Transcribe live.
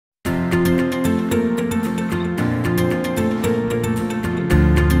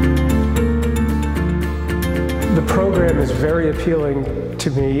appealing to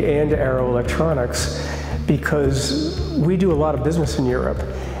me and to Arrow Electronics because we do a lot of business in Europe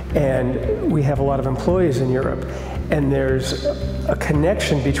and we have a lot of employees in Europe, and there's a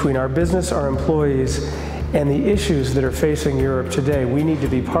connection between our business, our employees, and the issues that are facing Europe today. We need to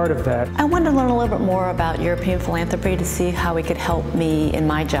be part of that. I wanted to learn a little bit more about European philanthropy to see how it could help me in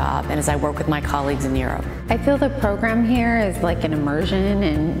my job and as I work with my colleagues in Europe. I feel the program here is like an immersion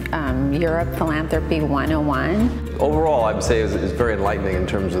in Europe Philanthropy 101. Overall, I would say it's very enlightening in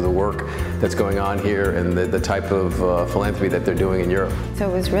terms of the work that's going on here and the type of philanthropy that they're doing in Europe. So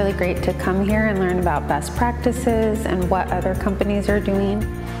it was really great to come here and learn about best practices and what other companies are doing.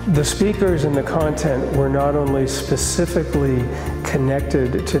 The speakers and the content were not only specifically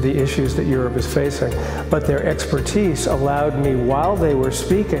connected to the issues that Europe is facing, but their expertise allowed me, while they were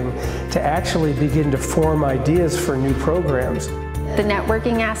speaking, to actually begin to form ideas for new programs. The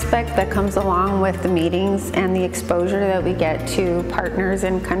networking aspect that comes along with the meetings and the exposure that we get to partners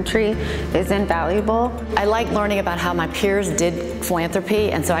in country is invaluable. I like learning about how my peers did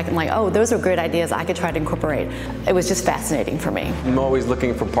philanthropy, and so I can oh, those are great ideas I could try to incorporate. It was just fascinating for me. I'm always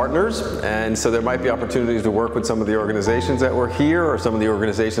looking for partners, and so there might be opportunities to work with some of the organizations that were here or some of the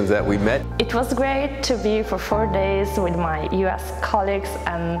organizations that we met. It was great to be for 4 days with my US colleagues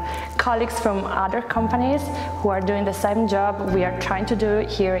and colleagues from other companies who are doing the same job we are trying to do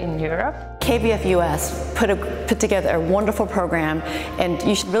here in Europe. KBF US put together a wonderful program, and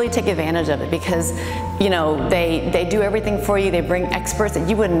you should really take advantage of it because, you know, they do everything for you. They bring experts that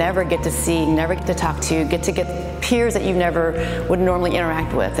you would never get to see, never get to talk to, get peers that you never would normally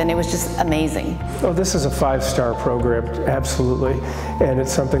interact with, and it was just amazing. Oh, this is a 5-star program, absolutely, and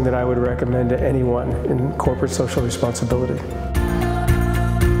it's something that I would recommend to anyone in corporate social responsibility.